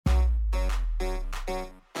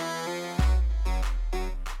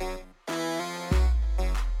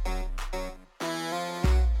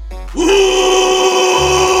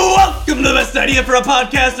idea for a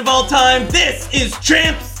podcast of all time. This is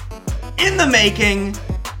Champs in the Making,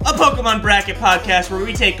 a Pokemon bracket podcast where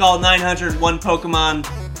we take all 901 Pokemon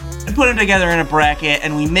and put them together in a bracket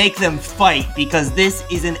and we make them fight because this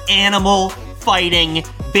is an animal fighting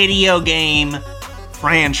video game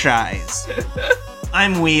franchise.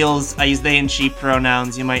 I'm Wheels. I use they and she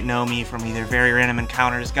pronouns. You might know me from either Very Random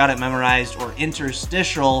Encounters, Got It Memorized, or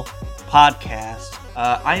Interstitial Podcast.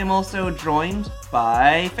 I am also joined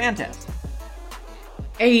by Fantastic.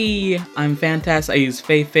 Hey, I'm Fantastic. I use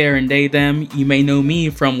Faye, Fair, and They, Them. You may know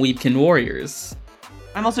me from Weepkin Warriors.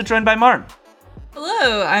 I'm also joined by Marn.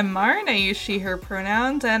 Hello, I'm Marn. I use she, her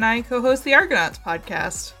pronouns, and I co-host the Argonauts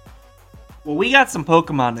podcast. Well, we got some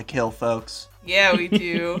Pokemon to kill, folks. Yeah, we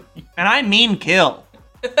do. And I mean kill.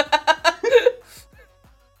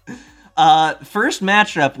 First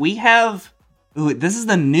matchup, we have... Ooh, this is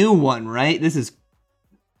the new one, right? This is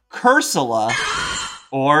Cursula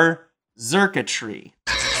or Xurkitree.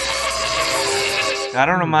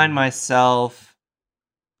 Gotta remind myself,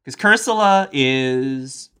 because Cursula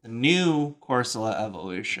is the new Corsola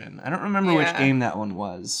evolution. I don't remember which game that one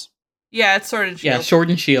was. Yeah, it's Sword and Shield. Yeah, Sword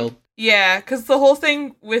and Shield. Yeah, because the whole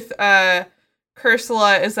thing with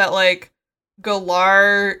Cursula is that, like,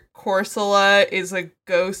 Galar Corsola is a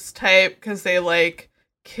ghost type because they, like,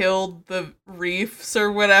 killed the reefs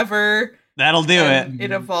or whatever. That'll do it.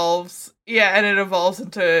 It evolves. Yeah, and it evolves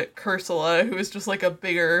into Cursula, who is just, like, a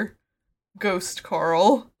bigger ghost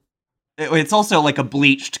coral. It's also like a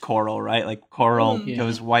bleached coral, right? Like coral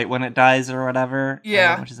goes white when it dies or whatever.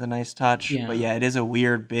 Yeah. Which is a nice touch. Yeah. But yeah, it is a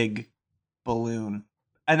weird big balloon.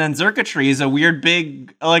 And then Xurkitree is a weird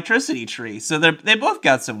big electricity tree. So they both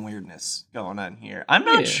got some weirdness going on here. I'm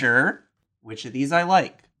not sure which of these I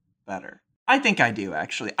like better. I think I do,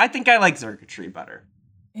 actually. I think I like Xurkitree better.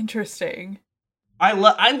 Interesting. I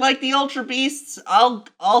like the Ultra Beasts.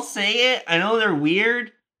 I'll say it. I know they're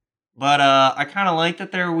weird. But I kind of like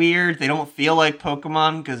that they're weird. They don't feel like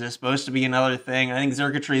Pokemon because they're supposed to be another thing. I think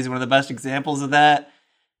Xurkitree is one of the best examples of that.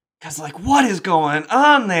 Because, like, what is going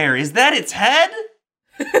on there? Is that its head?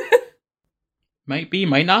 Might be,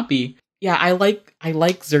 might not be. Yeah, I like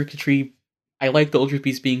Xurkitree. I like the Ultra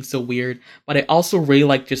Beast being so weird. But I also really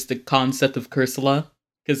like just the concept of Cursula.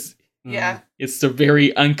 Because it's a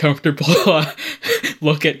very uncomfortable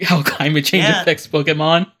look at how climate change affects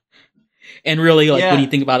Pokemon. And really, like, when you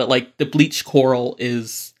think about it, like, the bleached coral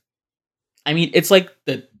is... I mean, it's like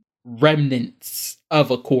the remnants of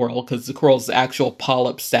a coral, because the coral is the actual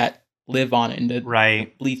polyps that live on it, and the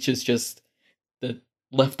bleach is just the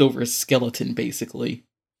leftover skeleton, basically.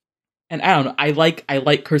 And I don't know, I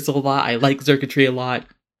like Cursula a lot, I like Xurkitree a lot.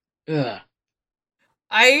 Ugh.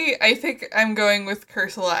 I think I'm going with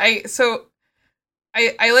Cursula.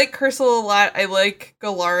 I like Cursula a lot. I like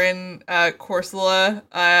Galaran Corsola.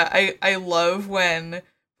 I love when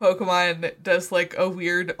Pokemon does, like, a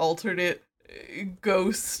weird alternate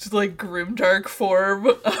ghost, like, grimdark form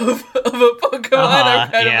of a Pokemon.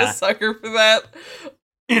 I'm kind of a sucker for that.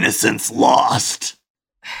 Innocence lost.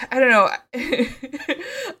 I don't know.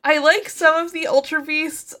 I like some of the Ultra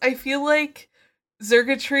Beasts. I feel like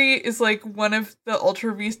Xurkitree is, like, one of the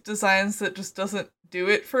Ultra Beast designs that just doesn't do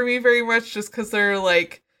it for me very much, just because they're,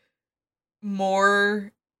 like,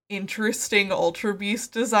 more interesting Ultra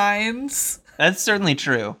Beast designs. That's certainly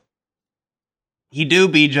true. He do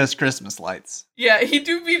be just Christmas lights. Yeah, he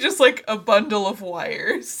do be just, like, a bundle of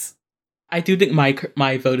wires. I do think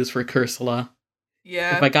my vote is for Cursula.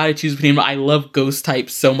 Yeah. If I gotta choose between them, I love ghost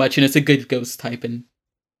types so much, and it's a good ghost type, and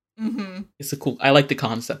it's a cool... I like the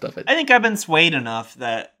concept of it. I think I've been swayed enough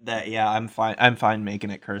that yeah, I'm fine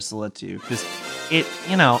making it Cursula too, because it,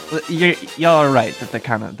 you know, y'all are right that the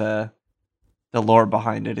kind of the lore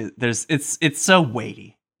behind it is, it's so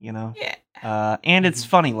weighty, you know. Yeah. And it's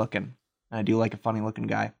funny looking. I do like a funny looking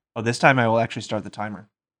guy. Oh, this time I will actually start the timer.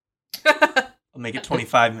 I'll make it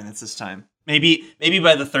 25 minutes this time. Maybe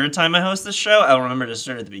by the third time I host this show, I'll remember to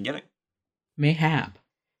start at the beginning. Mayhap.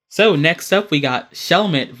 So, next up, we got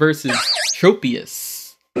Shelmet versus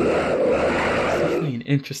Tropius. Definitely an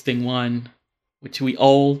interesting one, which we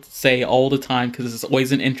all say all the time because it's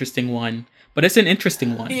always an interesting one. But it's an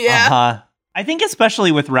interesting one. Yeah. I think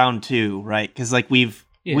especially with round 2, right? Because, like, we've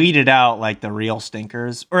weeded out, like, the real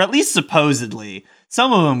stinkers. Or at least supposedly.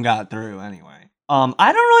 Some of them got through anyway. I don't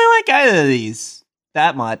really like either of these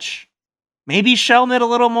that much. Maybe Shelmet a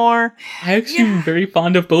little more. I actually am very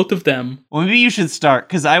fond of both of them. Well, maybe you should start,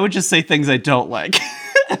 because I would just say things I don't like.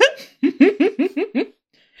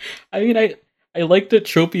 I mean, I like that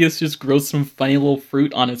Tropius just grows some funny little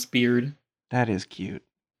fruit on its beard. That is cute.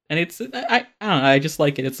 And it's, I don't know, I just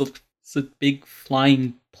like it. It's a big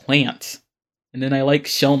flying plant. And then I like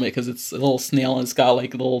Shelmet because it's a little snail and it's got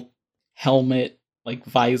like a little helmet, like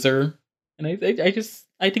visor. And I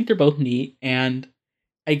think they're both neat. And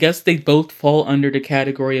I guess they both fall under the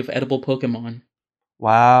category of edible Pokemon.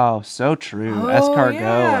 Wow, so true.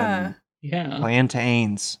 Escargot and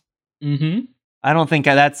plantains. Mm-hmm. I don't think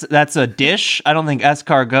that's a dish. I don't think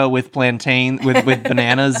escargot with plantain with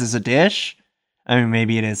bananas is a dish. I mean,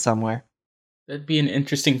 maybe it is somewhere. That'd be an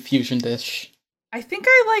interesting fusion dish. I think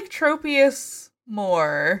I like Tropius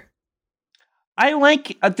more. I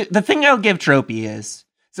like the thing I'll give Tropius.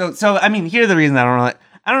 So I mean, here's the reason I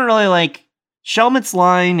don't really like Shelmet's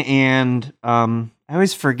line, and I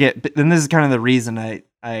always forget. But then this is kind of the reason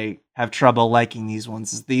I have trouble liking these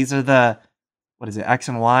ones. Is these are the what is it, X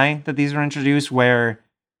and Y that these were introduced, where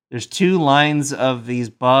there's two lines of these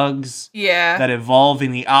bugs that evolve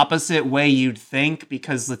in the opposite way you'd think,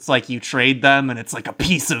 because it's like you trade them and it's like a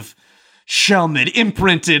piece of Shelmet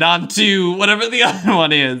imprinted onto whatever the other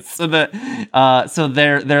one is. So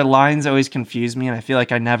their lines always confuse me, and I feel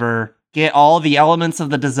like I never get all the elements of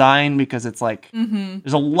the design, because it's like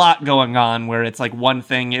there's a lot going on where it's like one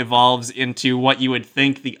thing evolves into what you would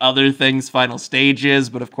think the other thing's final stage is,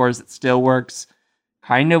 but of course it still works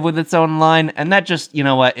kind of with its own line, and that just, you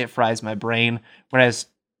know what, it fries my brain. Whereas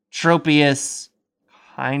Tropius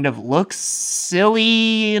kind of looks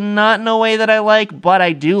silly, not in a way that I like, but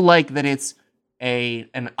I do like that it's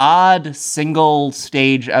an odd single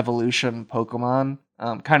stage evolution Pokemon,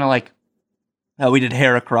 kind of like how we did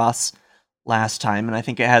Heracross last time, and I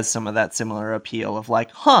think it has some of that similar appeal of like,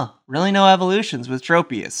 really no evolutions with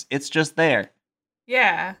Tropius. It's just there.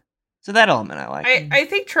 Yeah. So that element I like. I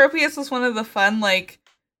think Tropius is one of the fun, like,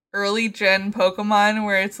 early gen Pokemon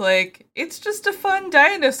where it's like, it's just a fun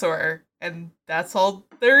dinosaur, and that's all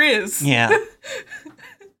there is. Yeah.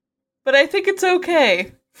 But I think it's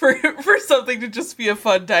okay for something to just be a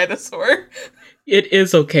fun dinosaur. It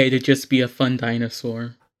is okay to just be a fun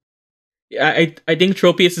dinosaur. I think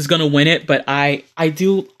Tropius is gonna win it, but I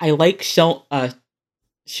like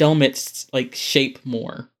Shelmet's like shape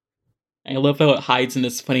more. I love how it hides in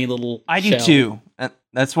this funny little I shell. do too.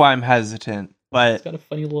 That's why I'm hesitant. But it's got a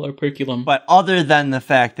funny little operculum. But other than the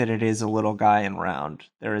fact that it is a little guy and round,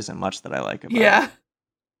 there isn't much that I like about it.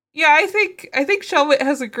 Yeah, I think Shelmet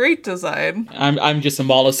has a great design. I'm just a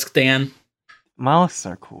mollusk stan. Mollusks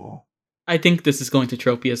are cool. I think this is going to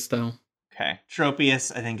Tropius though. Okay.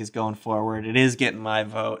 Tropius, I think, is going forward. It is getting my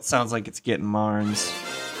vote. Sounds like it's getting Marn's.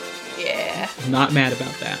 Yeah. I'm not mad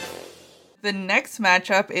about that. The next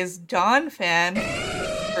matchup is Donphan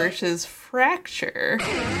versus Fraxure.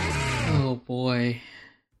 Oh boy.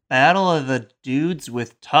 Battle of the dudes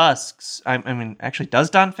with tusks. I mean, actually, does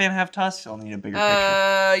Donphan have tusks? I'll need a bigger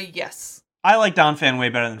picture. Yes. I like Donphan way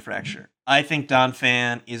better than Fraxure. I think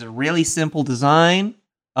Donphan is a really simple design.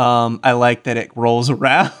 I like that it rolls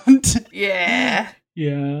around. Yeah.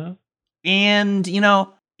 Yeah. And, you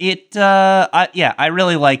know, I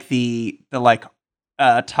really like the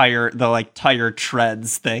tire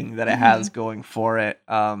treads thing that it has going for it.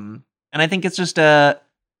 And I think it's just a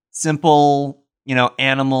simple, you know,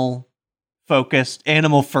 animal first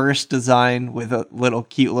design with a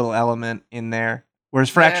cute little element in there. Whereas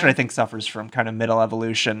Fraxure, I think, suffers from kind of middle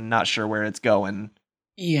evolution, not sure where it's going.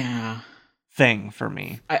 Yeah. Thing for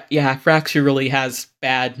me. Fraxure really has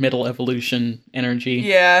bad middle evolution energy.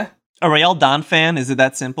 Yeah. Are y'all Donphan? Is it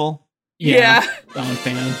that simple? Yeah.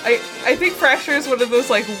 Donphan. I think Fraxure is one of those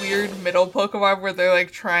like weird middle Pokemon where they're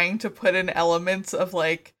like trying to put in elements of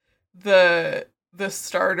like the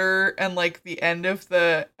starter and like the end of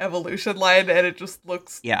the evolution line, and it just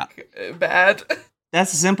looks bad.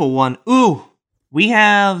 That's a simple one. Ooh, we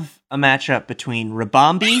have a matchup between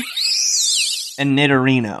Ribombee and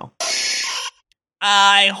Nidorino.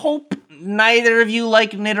 I hope neither of you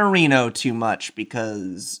like Nidorino too much,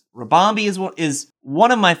 because Ribombee is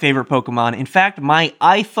one of my favorite Pokemon. In fact, my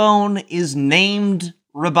iPhone is named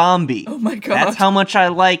Ribombee. Oh my god. That's how much I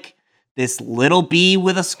like this little bee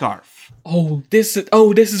with a scarf. This is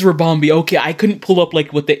Ribombee. Okay, I couldn't pull up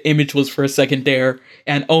like what the image was for a second there,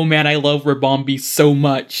 and oh man, I love Ribombee so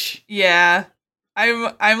much. Yeah.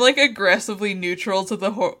 I'm like aggressively neutral to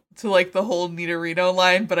the whole Nidorino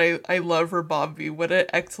line, but I love Ribombee. What an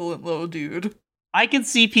excellent little dude. I could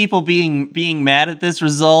see people being mad at this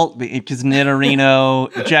result because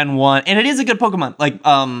Nidorino Gen 1, and it is a good Pokemon. Like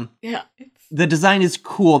the design is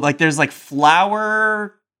cool. Like there's like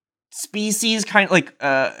flower species kind of like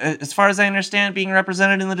as far as I understand being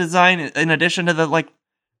represented in the design in addition to the like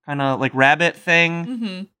kind of like rabbit thing.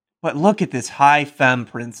 Mm-hmm. But look at this high femme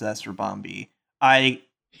princess Ribombee.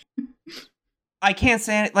 I can't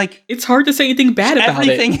say it, like... It's hard to say anything bad about it.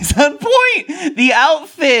 Everything is on point! The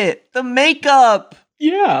outfit! The makeup!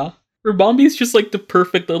 Yeah. Ribombee is just like the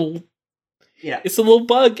perfect little... Yeah. It's a little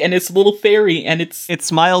bug, and it's a little fairy, and it's... It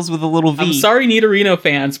smiles with a little V. I'm sorry, Nidorino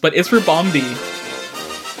fans, but it's Ribombee.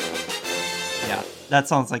 Yeah, that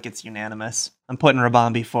sounds like it's unanimous. I'm putting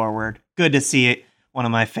Ribombee forward. Good to see it. One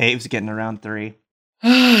of my faves getting around 3.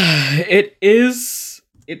 It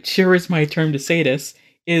sure is my turn to say this,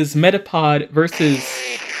 is Metapod versus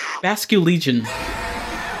Basculegion.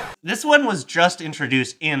 This one was just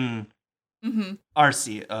introduced in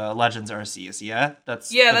RC, Legends Arceus, yeah? That's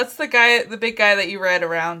the big guy that you ride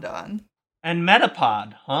around on. And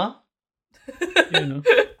Metapod, huh? Yeah.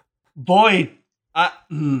 Boy, I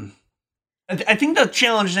think the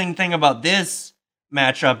challenging thing about this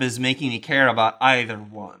matchup is making me care about either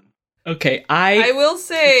one. Okay, I will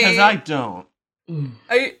say... Because I don't.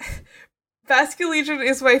 Basculegion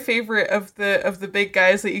is my favorite of the big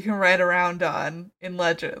guys that you can ride around on in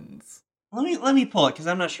Legends. Let me pull it because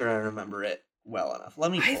I'm not sure I remember it well enough.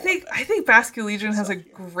 I think Basculegion has a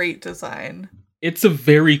great design. It's a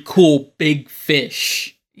very cool big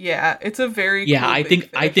fish. Yeah, it's a very cool I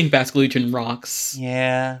think Basculegion rocks.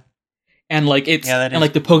 Yeah. And like the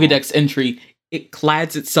Pokédex entry, it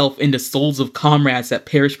clads itself into souls of comrades that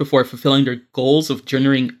perish before fulfilling their goals of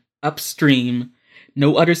journeying upstream.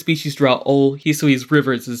 No other species throughout all Hisui's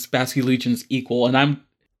rivers is Basculegion's equal, and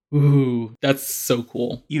that's so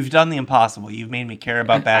cool. You've done the impossible. You've made me care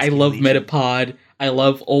about Basculegion. I love Metapod. I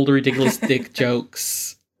love old ridiculous dick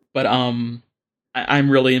jokes, but I'm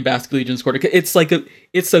really in Basculegion's corner.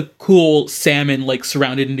 It's a cool salmon like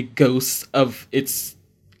surrounded in the ghosts of its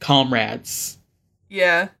comrades.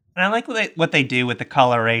 Yeah, and I like what they do with the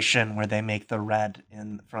coloration, where they make the red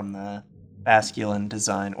from the Basculin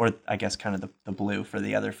design, or I guess kind of the blue for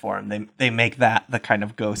the other form. They make that the kind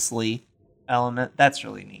of ghostly element. That's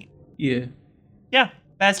really neat. Yeah. Yeah,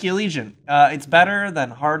 Basculegion. It's better than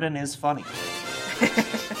Harden is funny.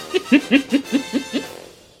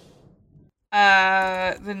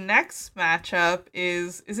 The next matchup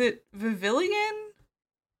is it Vivillon?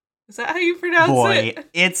 Is that how you pronounce it? Boy,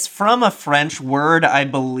 it's from a French word, I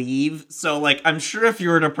believe. So, like, I'm sure if you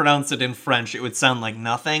were to pronounce it in French, it would sound like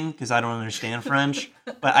nothing, because I don't understand French.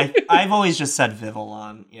 But I've always just said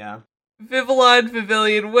Vivillon, yeah.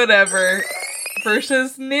 Vivillon, whatever.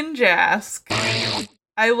 Versus Ninjask.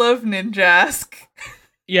 I love Ninjask.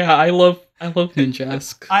 Yeah, I love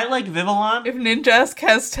Ninjask. I like Vivillon. If Ninjask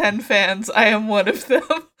has 10 fans, I am one of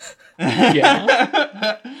them.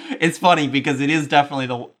 Yeah. It's funny, because it is definitely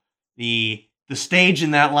the stage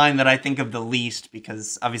in that line that I think of the least,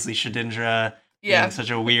 because obviously Shedinja being such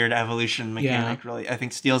a weird evolution mechanic really, I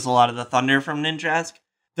think, steals a lot of the thunder from Ninjask.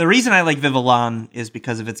 The reason I like Vivillon is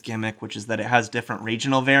because of its gimmick, which is that it has different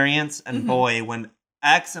regional variants, and boy, when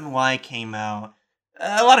X and Y came out,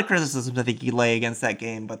 a lot of criticisms I think you lay against that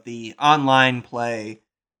game, but the online play,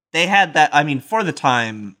 they had that, I mean, for the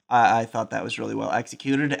time, I thought that was really well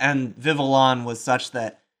executed, and Vivillon was such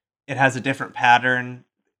that it has a different pattern.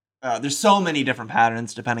 There's so many different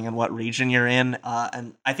patterns depending on what region you're in,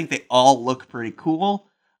 and I think they all look pretty cool.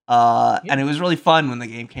 And it was really fun when the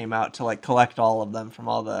game came out to like collect all of them from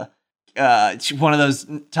all the. One of those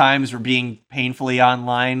times where being painfully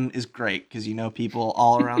online is great because you know people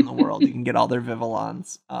all around the world. You can get all their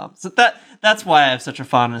Vivillons. So that's why I have such a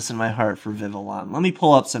fondness in my heart for Vivillon. Let me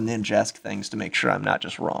pull up some Ninjask things to make sure I'm not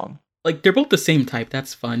just wrong. Like they're both the same type.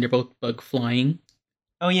 That's fun. They're both bug flying.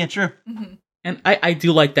 Oh yeah, true. Mm-hmm. And I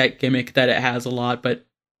do like that gimmick that it has a lot, but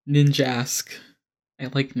Ninjask, I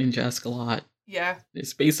like Ninjask a lot. Yeah.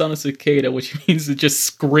 It's based on a cicada, which means it just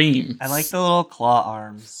screams. I like the little claw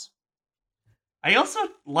arms. I also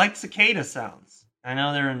like cicada sounds. I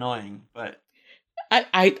know they're annoying, but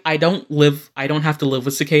I don't have to live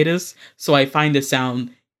with cicadas, so I find the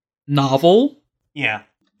sound novel. Yeah.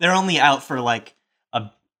 They're only out for like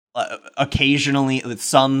occasionally,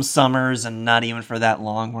 some summers, and not even for that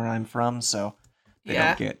long where I'm from, so they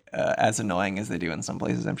don't get as annoying as they do in some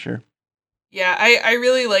places, I'm sure. Yeah, I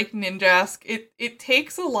really like Ninjask. It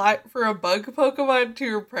takes a lot for a bug Pokemon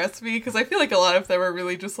to impress me, because I feel like a lot of them are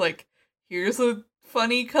really just like, here's a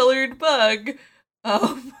funny colored bug.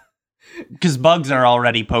 Because bugs are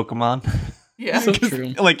already Pokemon. Yeah. So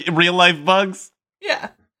true. Like real life bugs. Yeah.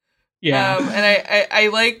 Yeah. And I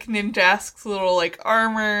like Ninjask's little like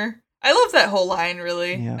armor. I love that whole line,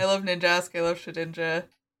 really. Yeah. I love Ninjask. I love Shedinja.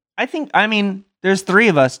 I mean, there's 3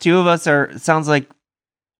 of us. 2 of us sounds like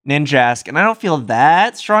Ninjask, and I don't feel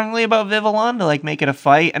that strongly about Vivillon to like make it a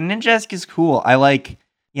fight. And Ninjask is cool. I like,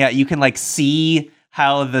 you can like see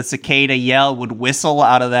how the cicada yell would whistle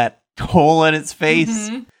out of that hole in its face.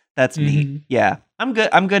 Mm-hmm. That's neat. Yeah. I'm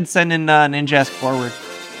good sending Ninjask forward.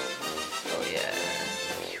 Oh, yeah.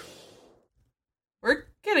 We're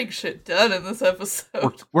getting shit done in this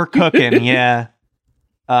episode. We're cooking, yeah.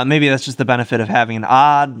 Maybe that's just the benefit of having an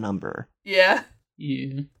odd number. Yeah.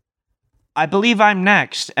 Yeah. I believe I'm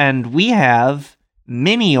next, and we have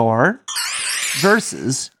Minior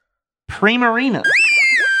versus Primarina.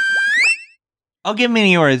 I'll give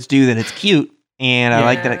Minior its due that it's cute, and I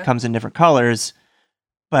like that it comes in different colors,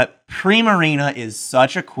 but Primarina is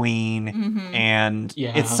such a queen, and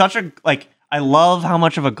it's such a, like, I love how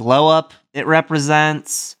much of a glow-up it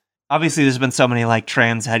represents. Obviously, there's been so many, like,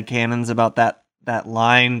 trans headcanons about that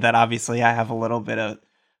line that obviously I have a little bit of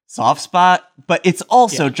soft spot, but it's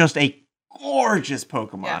also just a gorgeous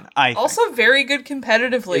Pokemon. I also very good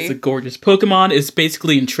competitively. It's a gorgeous Pokemon. It's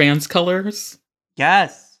basically in trans colors.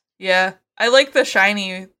 Yes. Yeah. I like the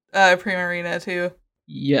shiny Primarina too.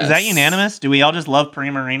 Yes. Is that unanimous? Do we all just love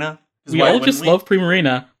Primarina? We all just love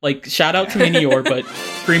Primarina. Like, shout out to Minior, but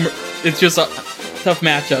it's just a tough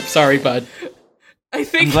matchup. Sorry, bud.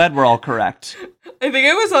 I'm glad we're all correct. I think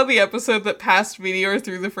I was on the episode that passed Meteor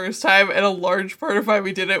through the first time, and a large part of why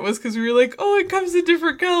we did it was because we were like, oh, it comes in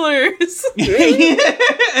different colors.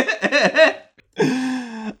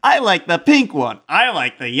 I like the pink one. I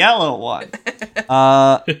like the yellow one.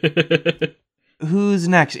 Who's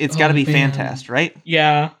next? It's got to be Fantast, right?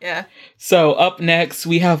 Yeah. Yeah. So up next,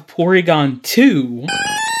 we have Porygon 2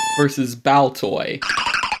 versus Baltoy.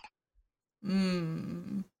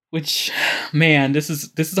 Which, man, this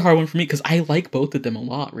is a hard one for me because I like both of them a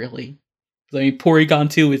lot, really. I mean, Porygon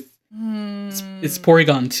 2 is it's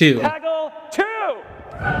Porygon 2. Taggle 2!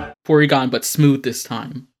 Porygon, but smooth this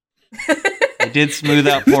time. They did smooth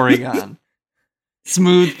out Porygon.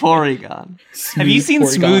 Smooth Porygon. Have you seen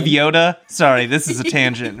Porygon. Smooth Yoda? Sorry, this is a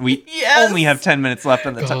tangent. We only have 10 minutes left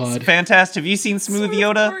on the time. Fantast, have you seen Smooth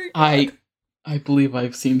Yoda? I believe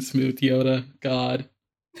I've seen Smooth Yoda. God.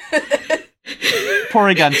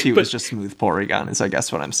 Porygon 2 is just Smooth Porygon, is I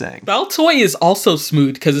guess what I'm saying. Baltoy is also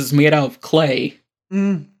smooth because it's made out of clay.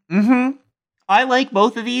 I like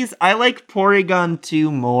both of these. I like Porygon 2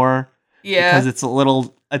 more. Yeah. Because it's a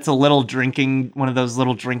little drinking, one of those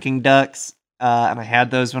little drinking ducks. And I had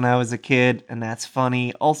those when I was a kid, and that's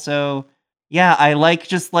funny. Also, yeah, I like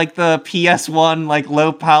just like the PS1 like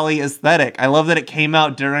low poly aesthetic. I love that it came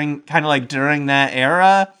out during that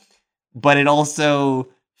era, but it also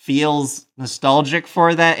feels nostalgic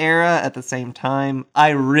for that era at the same time. I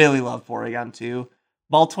really love Porygon 2.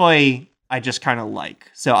 Baltoy, I just kind of like.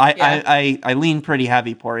 So I lean pretty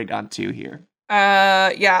heavy Porygon 2 here.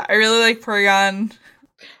 Yeah, I really like Porygon.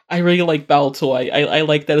 I really like Baltoy. I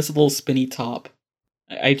like that it's a little spinny top.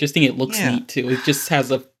 I just think it looks neat too. It just has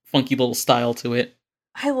a funky little style to it.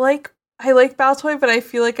 I like Baltoy, but I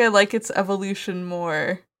feel like I like its evolution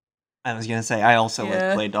more. I was gonna say I also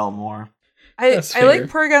like Clay Doll more. I like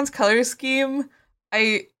Porygon's color scheme.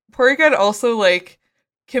 Porygon also like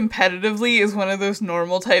competitively is one of those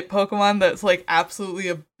normal type Pokemon that's like absolutely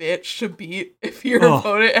a bitch to beat if your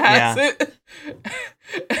opponent has it.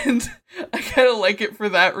 And I kind of like it for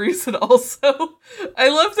that reason also. I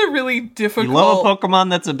love the really difficult... You love a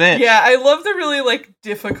Pokemon that's a bitch. Yeah, I love the really like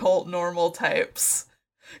difficult normal types.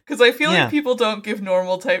 Because I feel like people don't give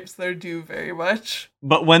normal types their due very much.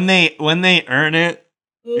 But when they earn it,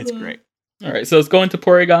 it's great. Alright, so let's go into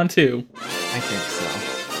Porygon 2. I think so.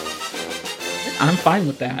 I'm fine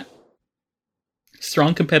with that.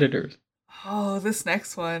 Strong competitors. Oh, this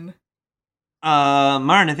next one.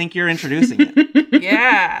 Martin, I think you're introducing it.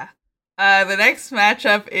 Yeah. The next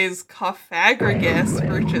matchup is Cofagrigus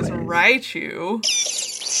versus Raichu.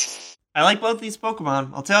 I like both these Pokemon,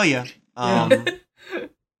 I'll tell you. I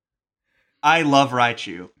love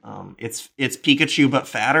Raichu. It's Pikachu but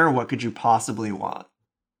fatter. What could you possibly want?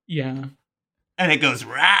 Yeah. And it goes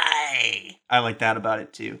Rai. I like that about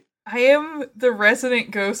it too. I am the resident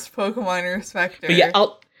ghost Pokemon respecter. But yeah,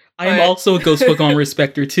 I am also a ghost Pokemon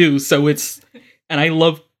respecter too, so it's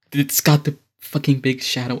got the fucking big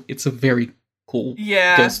shadow. It's a very cool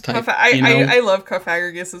ghost type. I love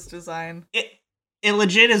Cofagrigus' design. It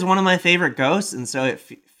legit is one of my favorite ghosts, and so I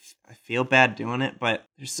feel bad doing it, but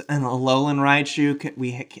there's a Alolan Raichu.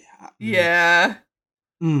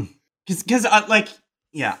 Because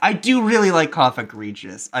I do really like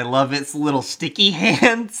Cofagrigus. I love its little sticky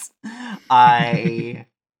hands. I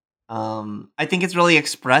think it's really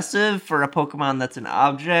expressive for a Pokemon that's an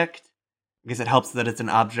object. Because it helps that it's an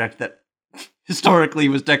object that historically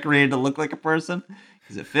was decorated to look like a person.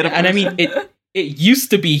 Because it fit a person. And I mean, it used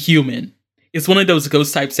to be human. It's one of those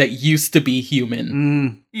ghost types that used to be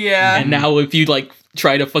human. Yeah. And now if you like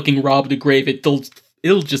try to fucking rob the grave,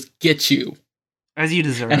 it'll just get you. As you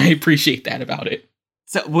deserve. And I appreciate that about it.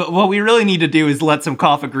 So what we really need to do is let some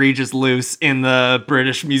cough egregious loose in the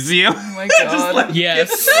British Museum. Oh my god. Just like,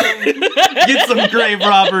 Yes. get some grave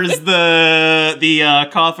robbers the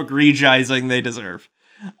cough egregizing they deserve.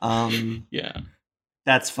 Yeah.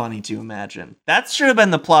 That's funny to imagine. That should have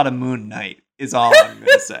been the plot of Moon Knight, is all I'm going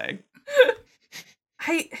to say.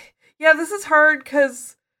 Yeah, this is hard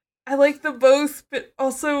because I like them both, but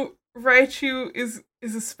also Raichu is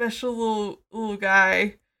a special little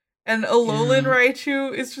guy. And Alolan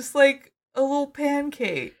Raichu is just like a little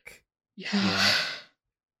pancake. Yeah.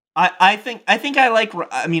 I think I like.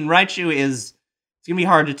 I mean, Raichu is. It's gonna be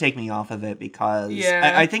hard to take me off of it because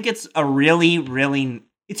I think it's a really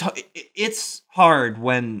it's hard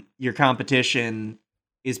when your competition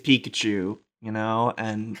is Pikachu, you know,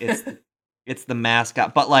 and it's the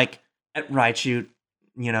mascot. But like Raichu,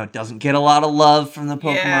 you know, doesn't get a lot of love from the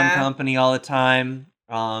Pokemon Company all the time.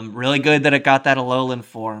 Really good that it got that Alolan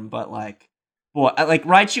form, but like, boy, like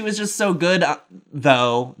Raichu is just so good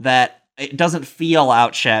though that it doesn't feel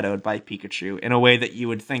outshadowed by Pikachu in a way that you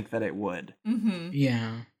would think that it would. Mm-hmm.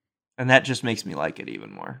 Yeah, and that just makes me like it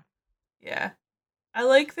even more. Yeah, I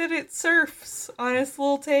like that it surfs on its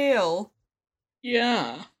little tail.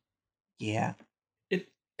 Yeah.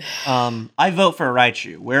 I vote for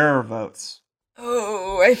Raichu. Where are our votes?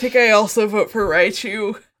 Oh, I think I also vote for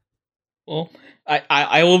Raichu. Well,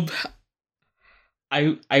 I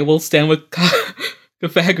will stand with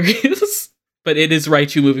Pythagoras, but it is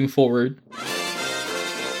Raichu moving forward.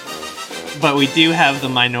 But we do have the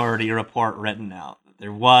Minority Report written out.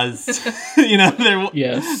 There was,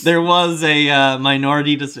 there was a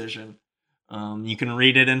minority decision. You can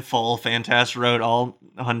read it in full. Fantastic wrote all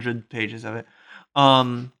 100 pages of it.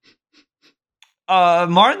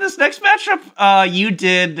 Martin, this next matchup, you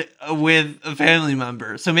did with a family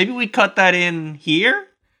member. So maybe we cut that in here?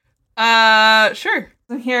 Sure.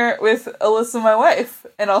 I'm here with Alyssa, my wife,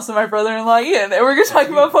 and also my brother-in-law, Ian, and we're gonna talk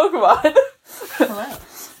about Pokemon. Hello.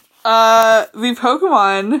 The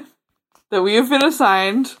Pokemon that we have been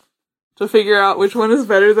assigned to figure out which one is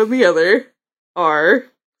better than the other are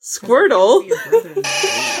Squirtle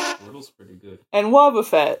Squirtle's pretty good. and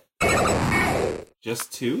Wobbuffet.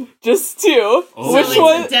 Just two? Just two. Oh. Which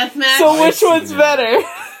one? Deathmatch. So which one's better?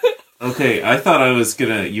 Okay, I thought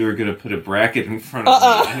you were gonna put a bracket in front of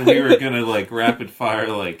me, and we were gonna like rapid fire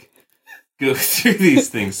go through these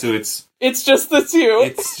things. So it's just the two.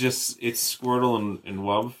 it's Squirtle and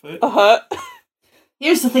Wobbuffet. Uh-huh.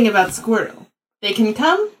 Here's the thing about Squirtle. They can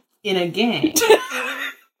come in a gang.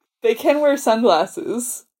 They can wear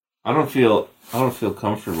sunglasses. I don't feel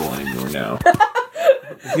comfortable anymore now.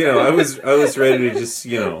 I was ready to just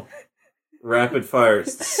rapid fire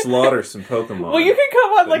slaughter some Pokemon. Well, you can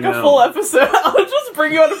come on a full episode. I'll just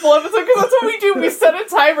bring you on a full episode because that's what we do. We set a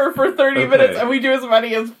timer for 30 minutes and we do as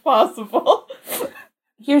many as possible.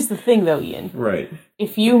 Here's the thing, though, Ian. Right.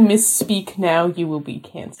 If you misspeak now, you will be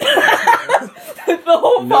canceled. The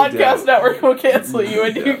whole podcast network will cancel you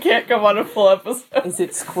and you can't come on a full episode. Is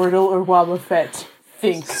it Squirtle or Wobbuffet?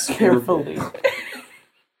 Think carefully.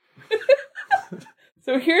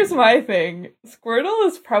 So here's my thing. Squirtle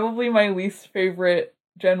is probably my least favorite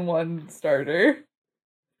Gen 1 starter.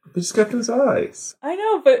 He's got those eyes. I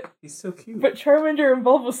know, but he's so cute. But Charmander and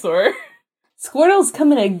Bulbasaur. Squirtle's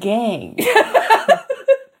come in a gang.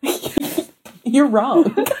 You're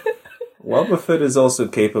wrong. Wobbuffet is also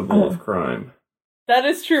capable of crime. That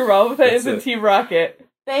is true. Wobbuffet is in Team Rocket.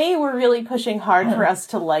 They were really pushing hard for us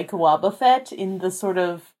to like Wobbuffet in the sort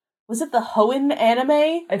of... Was it the Hoenn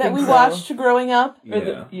anime that we watched growing up?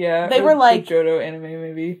 Yeah. They were like... The Johto anime,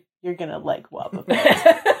 maybe. You're gonna like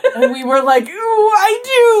Wobbuffet. And we were like, ooh,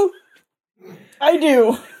 I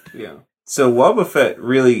do! Yeah. So Wobbuffet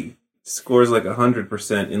really scores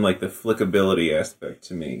 100% in the flickability aspect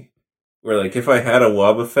to me. Where if I had a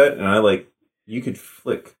Wobbuffet and you could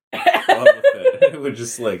flick Wobbuffet, it would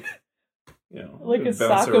just like a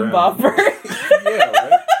sock and bopper. Yeah,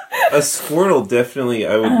 right? A Squirtle, definitely,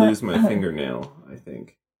 I would lose my fingernail, I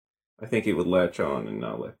think. I think it would latch on and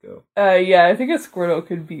not let go. Yeah, I think a Squirtle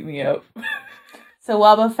could beat me up. So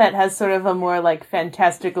Wobbuffet has sort of a more,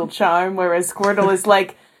 fantastical charm, whereas Squirtle is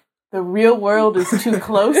the real world is too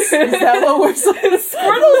close? Is that what we're saying?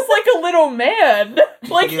 Squirtle is like a little man.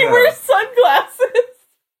 He wears sunglasses.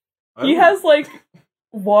 He has,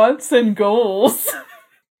 wants and goals.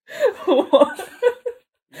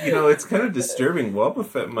 It's kind of disturbing.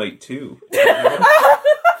 Wobbuffet might too.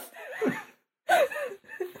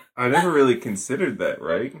 I never really considered that,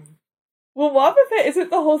 right? Well, Wobbuffet isn't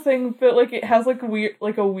the whole thing, but it has a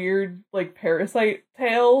weird parasite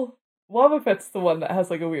tail. Wobbuffet's the one that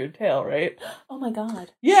has a weird tail, right? Oh my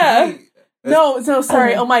god. Yeah. No,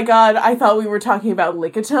 sorry. Oh my god, I thought we were talking about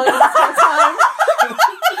Lickitung this whole time.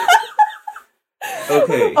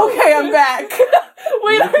 Okay. Okay, I'm back.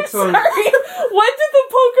 Wait, I'm sorry. When did the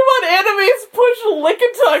Pokemon animes push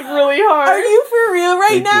Lickitung really hard? Are you for real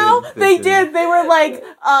right now? They They did. did. They were like,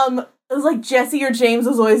 it was like Jesse or James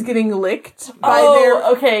was always getting licked by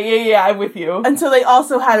okay, yeah, I'm with you. And so they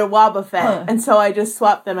also had a Wobbuffet, and so I just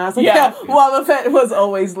swapped them. I was like, yeah Wobbuffet was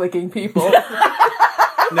always licking people.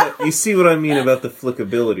 No, you see what I mean about the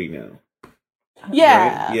flickability now.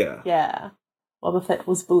 Yeah. Right? Yeah. Wobbuffet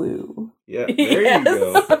was blue. Yeah, there you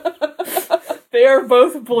go. They are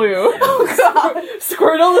both blue. Oh god.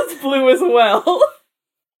 Squirtle is blue as well.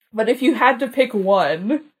 But if you had to pick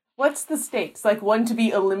one... What's the stakes? Like, one to be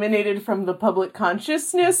eliminated from the public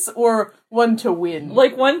consciousness, or one to win?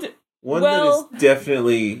 Like, one to... That is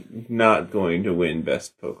definitely not going to win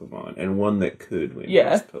Best Pokemon, and one that could win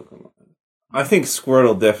Best Pokemon. I think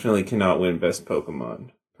Squirtle definitely cannot win Best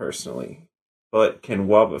Pokemon, personally. But can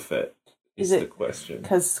Wobbuffet is the question.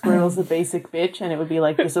 Because Squirtle's a basic bitch, and it would be,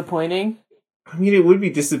 like, disappointing? I mean, it would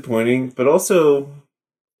be disappointing, but also...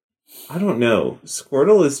 I don't know.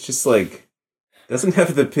 Squirtle is just, like... doesn't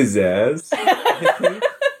have the pizzazz, I think.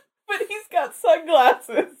 But he's got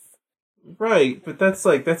sunglasses. Right, but that's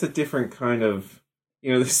a different kind of...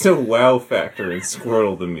 there's no wow factor in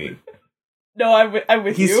Squirtle to me. No, I'm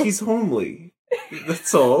with you. He's homely.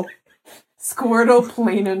 That's all. Squirtle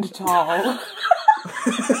plain and tall.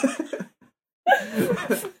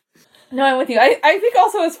 No, I'm with you. I think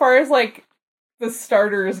also as far as, like, the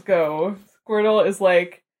starters go, Squirtle is,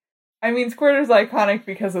 like... I mean, Squirtle's iconic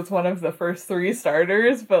because it's one of the first 3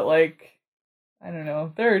 starters, but, like, I don't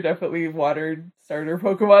know. There are definitely water starter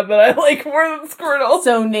Pokemon that I like more than Squirtle.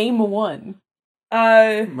 So name one.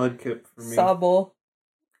 Mudkip for me. Sobble.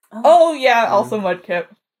 Oh yeah, also Mudkip.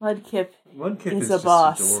 Mudkip is a just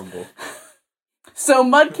boss. adorable. So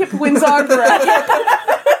Mudkip wins our bracket.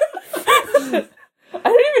 I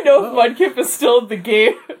don't even know if Mudkip is still in the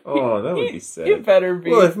game. Oh, that would be sad. He better be.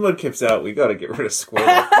 Well, if Mudkip's out, we gotta get rid of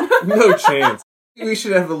Squirtle. No chance. We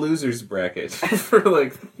should have a losers bracket for,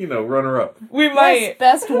 like, runner-up. We might.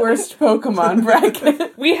 Best worst Pokemon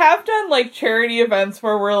bracket. We have done, like, charity events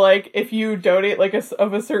where we're like, if you donate, like,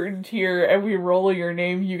 of a certain tier and we roll your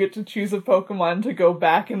name, you get to choose a Pokemon to go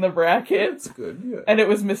back in the bracket. That's good, yeah. And it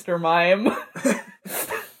was Mr. Mime. I'm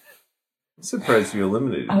surprised you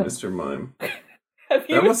eliminated Mr. Mime. Have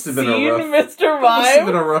you That must have been seen a rough, Mr. That must have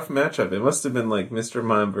been Mime? a rough matchup. It must have been like Mr.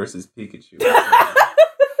 Mime versus Pikachu.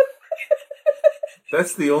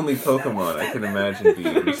 That's the only Pokemon I can imagine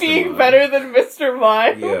being Mr. Being Mime. better than Mr.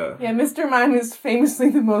 Mime? Yeah. Yeah, Mr. Mime is famously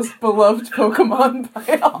the most beloved Pokemon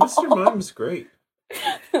by all. Mr. Mime's great.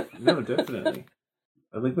 No, definitely.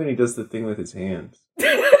 I like when he does the thing with his hands.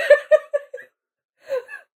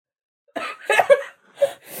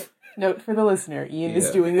 Note for the listener, Ian is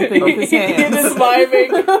Yeah. doing the thing with his hands. Ian is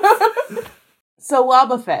miming. So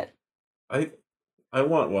Wobbuffet. I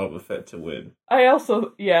want Wobbuffet to win. I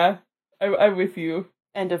also, yeah, I'm with you.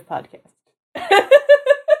 End of podcast. I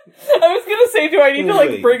was gonna say, do I need to, like,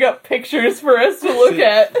 Wait. bring up pictures for us to look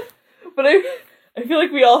at? But I feel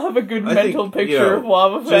like we all have a good I mental think, picture of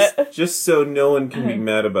Wobbuffet. Just so no one can be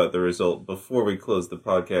mad about the result, before we close the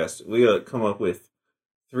podcast, we gotta come up with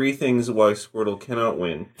 3 things why Squirtle cannot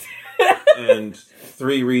win, and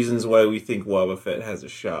 3 reasons why we think Wobbuffet has a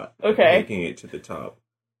shot at making it to the top.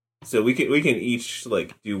 So we can each,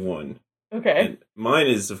 like, do one. Okay. And mine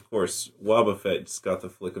is, of course, Wobbuffet's got the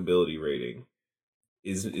flickability rating.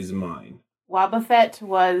 Is mine. Wobbuffet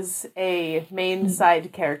was a main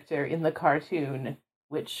side character in the cartoon,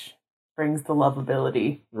 which brings the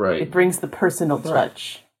lovability. Right. It brings the personal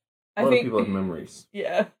touch. A lot of people have memories.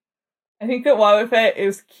 Yeah. I think that Wobbuffet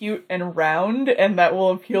is cute and round, and that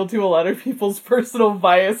will appeal to a lot of people's personal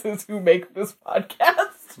biases who make this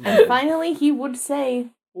podcast. And finally, he would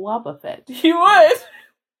say Wobbuffet. He would!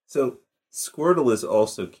 So, Squirtle is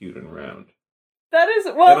also cute and round. That is,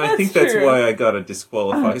 well, and I think true. that's why I gotta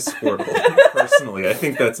disqualify Squirtle, personally. I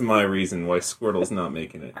think that's my reason why Squirtle's not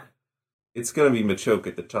making it. It's gonna be Machoke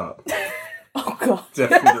at the top. Oh, God.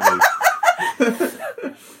 Definitely.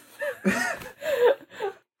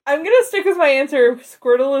 I'm gonna stick with my answer.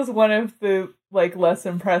 Squirtle is one of the, like, less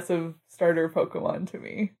impressive starter Pokemon to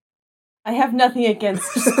me. I have nothing against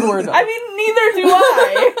Squirtle. I mean, neither do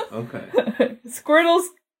I! Okay. Squirtle's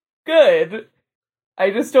good. I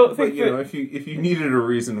just don't think But, if you needed a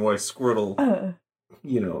reason why Squirtle,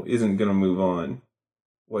 isn't gonna move on,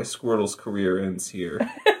 why Squirtle's career ends here.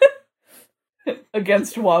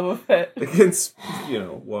 Against Wobbuffet. Against,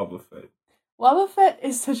 Wobbuffet. Wobbuffet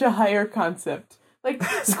is such a higher concept Like,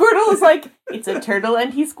 Squirtle is like, it's a turtle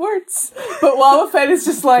and he squirts. But Wobbuffet is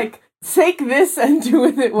just like, take this and do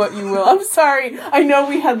with it what you will. I'm sorry. I know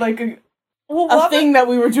we had like a thing that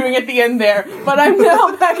we were doing at the end there, but I'm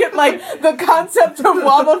now back at like, the concept of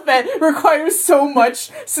Wobbuffet requires so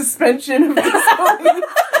much suspension of disbelief.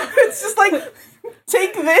 It's just like,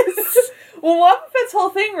 take this. Well, Wobbuffet's whole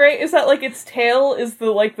thing, right, is that, like, its tail is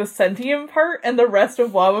the sentient part, and the rest of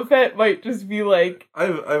Wobbuffet might just be, like... I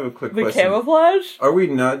have a quick question. The Camouflage? Are we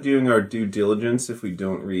not doing our due diligence if we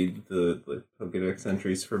don't read the Pokédex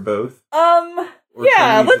entries for both?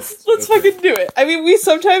 Yeah, let's fucking do it. I mean, we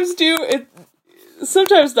sometimes do it...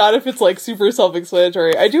 Sometimes not if it's, like, super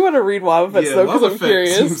self-explanatory. I do want to read Wobbuffet's, though, because I'm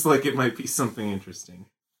curious. Seems like it might be something interesting.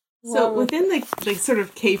 So within the sort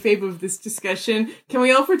of kayfabe of this discussion, can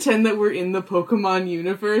we all pretend that we're in the Pokemon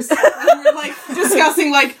universe? And we're like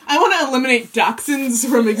discussing like, I want to eliminate dachshunds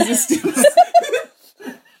from existence.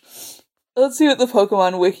 Let's see what the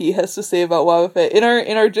Pokemon Wiki has to say about Wobbuffet.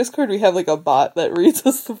 In our Discord, we have like a bot that reads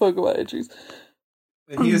us the Pokemon entries.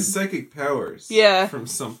 And he has psychic powers. Yeah. From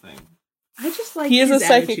something. I just like he is his a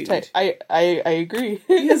psychic attitude. type. I agree.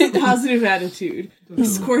 He has a positive attitude.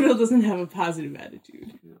 Squirtle doesn't have a positive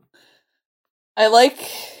attitude. I like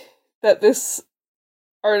that this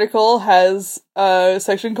article has a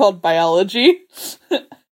section called biology.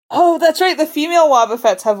 Oh, that's right. The female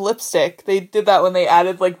Wobbuffets have lipstick. They did that when they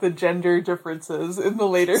added like the gender differences in the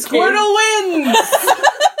later Squirtle wins.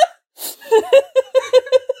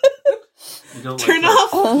 Turn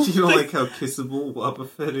off. You don't like how kissable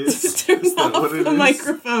Wobbuffet is? Turn off the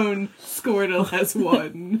microphone. Squirtle has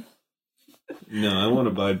won. No, I won't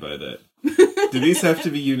abide by that. Do these have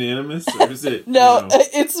to be unanimous, or is it? No,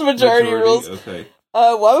 it's majority rules. Okay.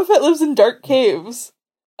 Wobbuffet lives in dark caves.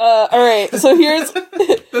 Alright, so here's...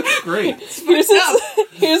 That's great. Here's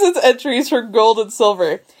its entries for gold and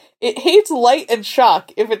silver. It hates light and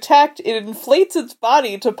shock. If attacked, it inflates its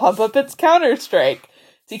body to pump up its counter-strike.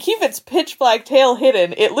 To keep its pitch-black tail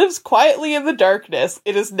hidden, it lives quietly in the darkness.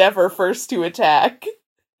 It is never first to attack.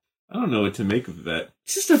 I don't know what to make of that.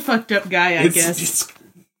 It's just a fucked up guy, I guess.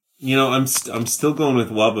 You know, I'm still going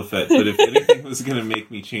with Wobbuffet, but if anything was going to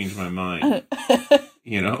make me change my mind,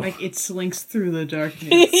 you know? Like, it slinks through the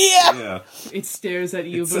darkness. Yeah. It stares at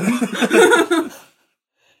you.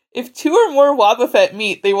 If two or more Wobbuffet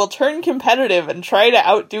meet, they will turn competitive and try to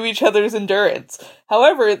outdo each other's endurance.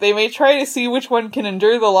 However, they may try to see which one can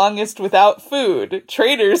endure the longest without food.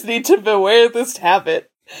 Trainers need to beware this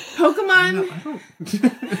habit. Pokemon...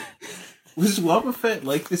 Was Wobbuffet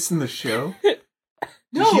like this in the show?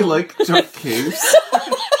 No. Did he like dark caves?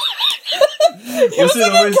 He was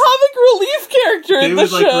like a comic relief character in the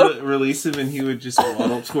show. They would release him and he would just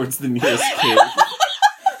waddle towards the nearest cave.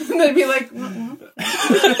 And they'd be like, where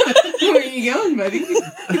are you going, buddy?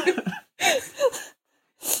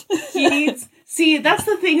 See, that's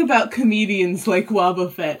the thing about comedians like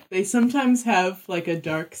Wobbuffet. They sometimes have like a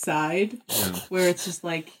dark side where it's just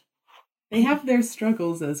like, they have their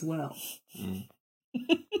struggles as well. Mm.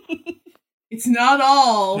 It's not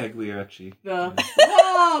all Pagliacci. The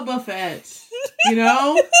Wobbuffet. You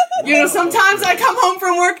know? Sometimes I come home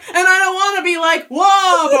from work and I don't want to be like,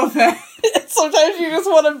 Wobbuffet. Sometimes you just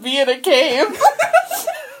want to be in a cave.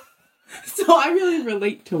 So I really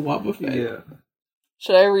relate to Wobbuffet. Yeah.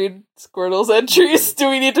 Should I read Squirtle's entries? Do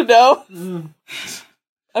we need to know?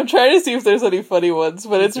 I'm trying to see if there's any funny ones,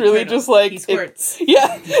 but it's really just like... He squirts.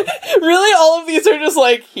 Yeah. Really, all of these are just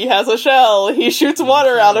like, he has a shell, he shoots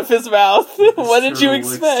water out of his mouth. What did you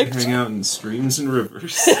expect? Likes to hang out in streams and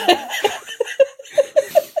rivers.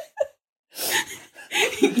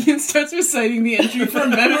 Ian starts reciting the entry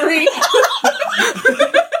from memory.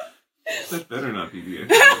 That better not be the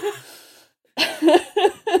entry.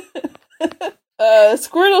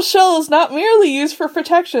 Squirtle's shell is not merely used for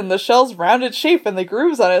protection. The shell's rounded shape and the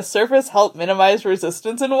grooves on its surface help minimize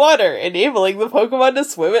resistance in water, enabling the Pokemon to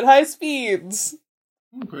swim at high speeds.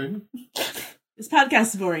 Okay. This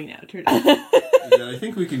podcast is boring now. Turn it Yeah, I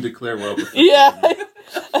think we can declare Wobbuffet. Yeah,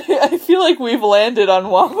 I feel like we've landed on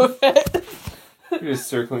Wobbuffet. We're just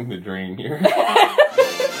circling the drain here.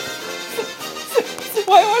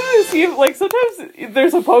 Well, I wanted to see if, like, sometimes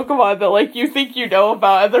there's a Pokemon that, like, you think you know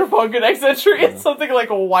about and their Pokedex entry is something, like,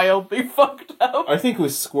 wildly fucked up. I think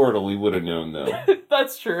with Squirtle we would have known, though.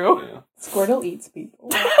 That's true. Yeah. Squirtle eats people.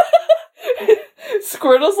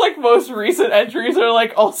 Squirtle's, like, most recent entries are,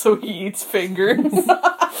 like, also he eats fingers.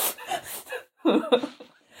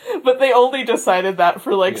 But they only decided that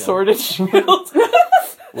for, like, Sword and Shield.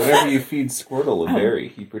 Whenever you feed Squirtle a berry,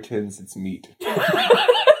 he pretends it's meat.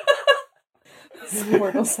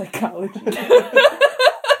 Squirtle psychology.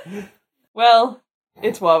 Well,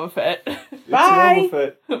 it's Wobbuffet.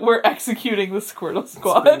 Bye. We're executing the Squirtle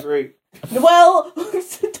Squad. It's been great. Well,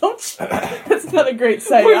 don't. That's not a great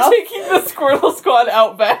sign. We're taking the Squirtle Squad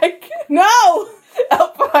out back. No,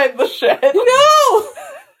 out behind the shed.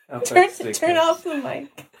 No. Turn off the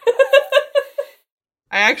mic.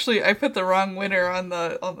 I put the wrong winner on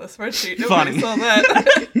the spreadsheet. Funny. Nobody saw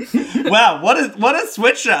that. Wow, what a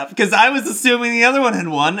switch up! Because I was assuming the other one had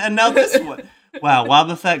won, and now this one. Wow,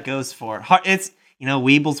 Wobbuffet goes for it. It's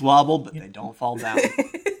Weebles wobble, but they don't fall down.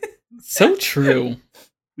 So true.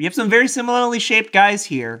 We have some very similarly shaped guys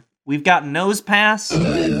here. We've got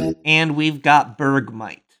Nosepass, and we've got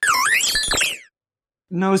Bergmite.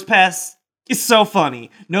 Nosepass is so funny.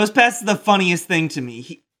 Nosepass is the funniest thing to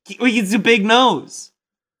me. He's a big nose.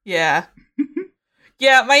 Yeah.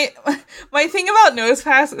 Yeah, my thing about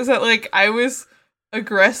Nosepass is that, like, I was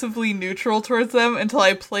aggressively neutral towards them until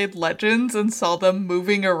I played Legends and saw them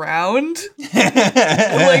moving around.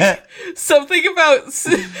 Like, something about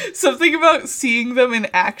seeing them in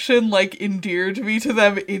action, like, endeared me to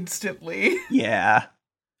them instantly. Yeah.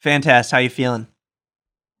 Fantastic. How you feeling?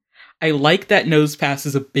 I like that Nosepass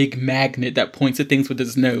is a big magnet that points at things with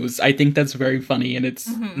his nose. I think that's very funny, and it's...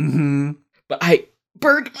 Mm-hmm. But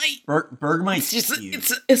Bergmite... Bergmite's it's just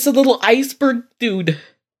cute. it's a little iceberg dude.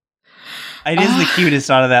 It is the cutest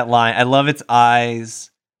out of that line. I love its eyes.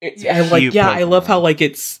 I love how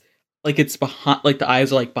it's behind, like the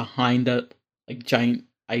eyes are like behind a like giant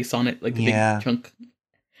ice on it, like the big chunk.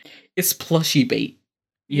 It's plushy bait.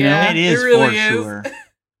 Yeah, it is really for sure.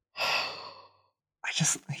 I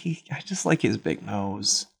just like his big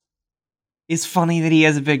nose. It's funny that he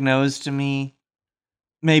has a big nose to me.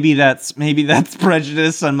 Maybe that's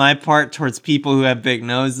prejudice on my part towards people who have big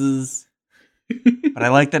noses. But I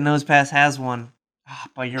like that Nosepass has one.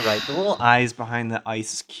 But you're right. The little eyes behind the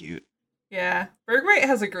ice is cute. Yeah. Bergmite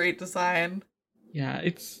has a great design. Yeah,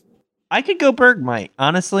 it's... I could go Bergmite,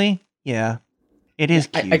 honestly. Yeah. It is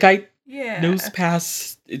cute.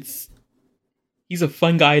 Nosepass, he's a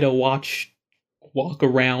fun guy to walk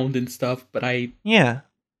around and stuff, but I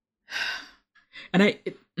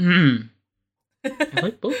like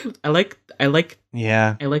both. I like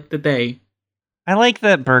the day. I like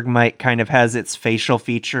that Bergmite kind of has its facial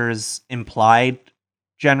features implied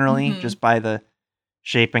generally just by the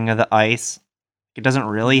shaping of the ice. It doesn't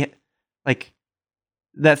really like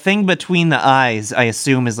that thing between the eyes, I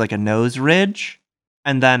assume, is like a nose ridge,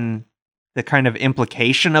 and then the kind of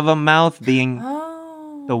implication of a mouth being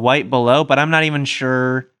the white below, but I'm not even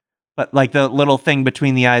sure. But like the little thing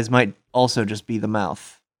between the eyes might also just be the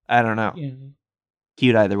mouth. I don't know. Yeah.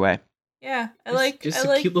 Cute either way. Yeah, a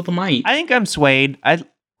cute little mite. I think I'm swayed. I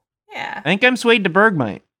think I'm swayed to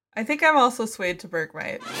Bergmite. I think I'm also swayed to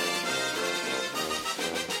Bergmite.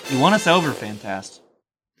 You won us over, Fantast.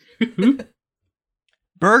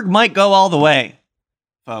 Berg might go all the way,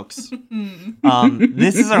 folks.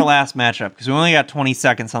 This is our last matchup because we only got 20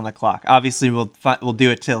 seconds on the clock. Obviously, we'll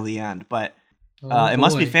do it till the end, but it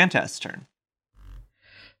must be Fantast's turn.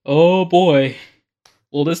 Oh boy.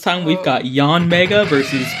 Well, this time we've got Yanmega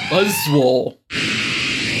versus Buzzwole.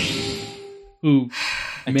 Ooh,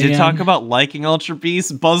 I did talk about liking Ultra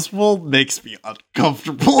Beast. Buzzwole makes me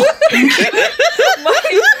uncomfortable.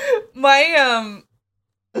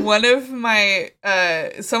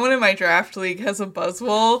 Someone in my draft league has a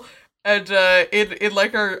Buzzwole, and in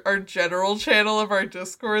like our general channel of our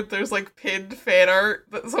Discord, there's like pinned fan art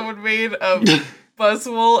that someone made of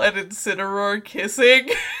Buzzwole and Incineroar kissing.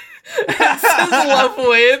 It says love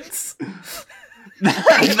wins.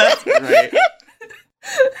 That's great.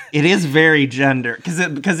 It is very gender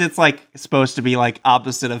because it's like supposed to be like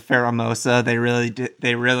opposite of Pheromosa.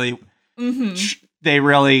 They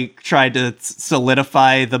really tried to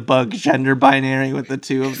solidify the bug gender binary with the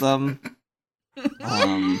two of them.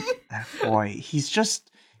 Boy, he's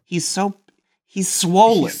swollen.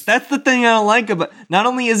 That's the thing I don't like about. Not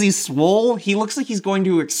only is he swole, he looks like he's going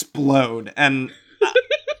to explode, and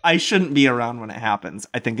I shouldn't be around when it happens,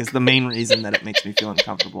 I think is the main reason that it makes me feel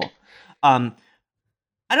uncomfortable. I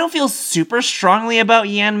don't feel super strongly about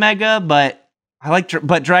Yanmega, but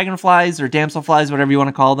but dragonflies or damselflies, whatever you want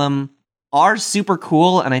to call them, are super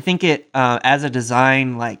cool, and I think it as a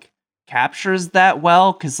design like captures that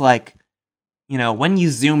well, because like, you know, when you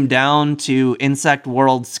zoom down to insect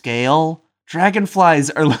world scale, dragonflies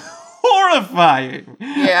are horrifying.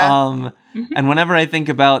 Yeah. And whenever I think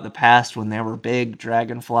about the past when there were big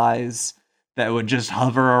dragonflies that would just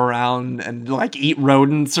hover around and like eat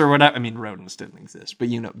rodents or whatever. I mean, rodents didn't exist, but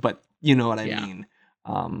you know what I mean.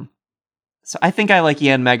 So I think I like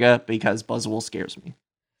Yanmega because Buzzwole scares me.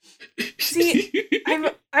 See, I'm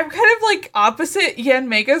kind of like opposite.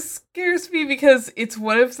 Yanmega scares me because it's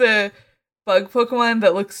one of the bug Pokemon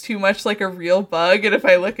that looks too much like a real bug, and if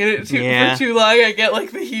I look at it for too long, I get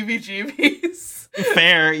like the heebie-jeebies.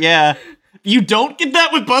 Fair, yeah. You don't get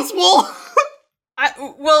that with Buzzwole?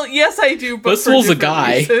 Well, yes, I do, but Buzzwole's a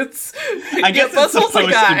guy. Reasons. I guess it's supposed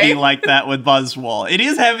to be like that with Buzzwole. It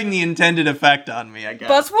is having the intended effect on me, I guess.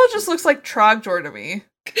 Buzzwole just looks like Trogdor to me.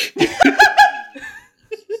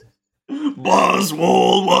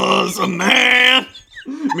 Buzzwole was a man.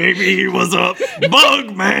 Maybe he was a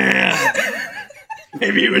bug man.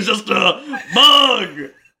 Maybe he was just a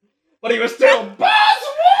bug. But he was still Buzzwole!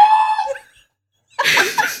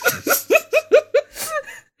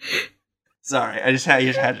 Sorry, I just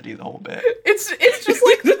had to do the whole bit. It's just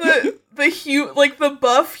like the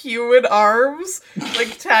buff human arms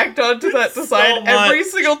like tacked onto that design. So every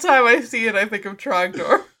single time I see it, I think of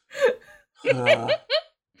Trogdor.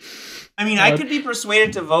 I mean, I could be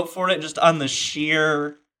persuaded to vote for it just on the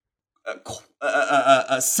sheer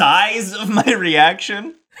size of my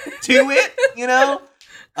reaction to it. You know,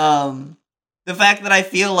 the fact that I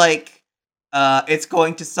feel like it's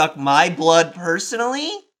going to suck my blood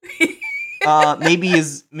personally. Maybe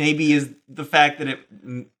is the fact that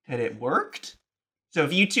it worked. So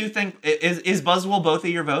if you two think is Buzzwole both of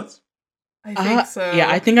your votes? I think so. Yeah,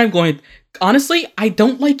 I think I'm going. Honestly, I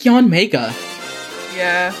don't like Yanmega.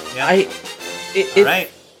 Yeah. Right.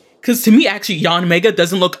 Because to me, actually, Yanmega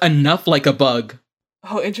doesn't look enough like a bug.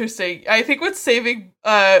 Oh, interesting. I think what's saving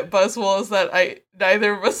Buzzwole is that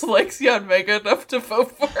neither of us likes Yanmega enough to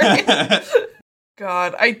vote for it.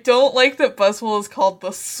 God, I don't like that Buzzwole is called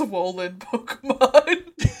the swollen Pokemon.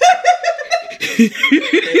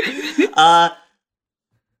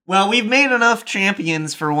 Well, we've made enough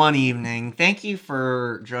champions for one evening. Thank you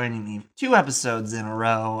for joining me. 2 episodes in a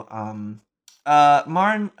row.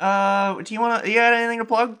 Marn, you got anything to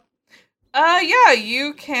plug? Yeah,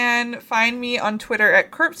 you can find me on Twitter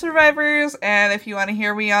at Corpse Survivors, and if you want to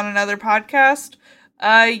hear me on another podcast,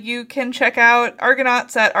 you can check out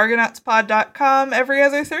Argonauts at argonautspod.com every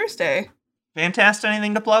other Thursday. Fantastic.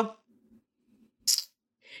 Anything to plug?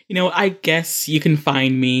 You know, I guess you can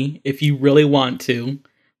find me, if you really want to,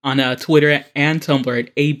 on Twitter and Tumblr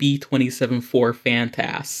at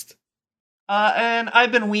AB274Fantast. And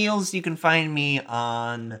I've been Wheels. You can find me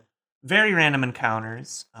on Very Random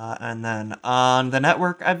Encounters. And then on the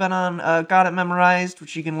network, I've been on Got It Memorized,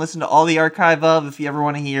 which you can listen to all the archive of if you ever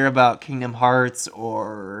want to hear about Kingdom Hearts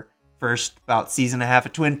or first about season and a half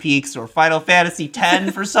of Twin Peaks or Final Fantasy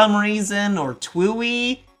X for some reason or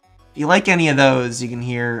Twooey. If you like any of those, you can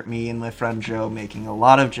hear me and my friend Joe making a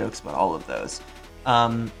lot of jokes about all of those.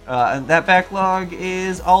 And that backlog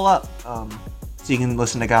is all up. So you can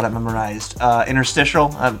listen to Got It Memorized.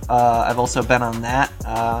 Interstitial, I've also been on that,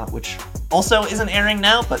 which also isn't airing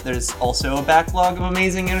now, but there's also a backlog of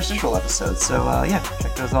amazing Interstitial episodes. So yeah,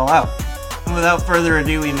 check those all out. And without further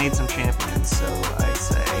ado, we made some champions. So I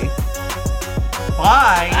say,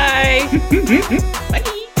 bye. Bye.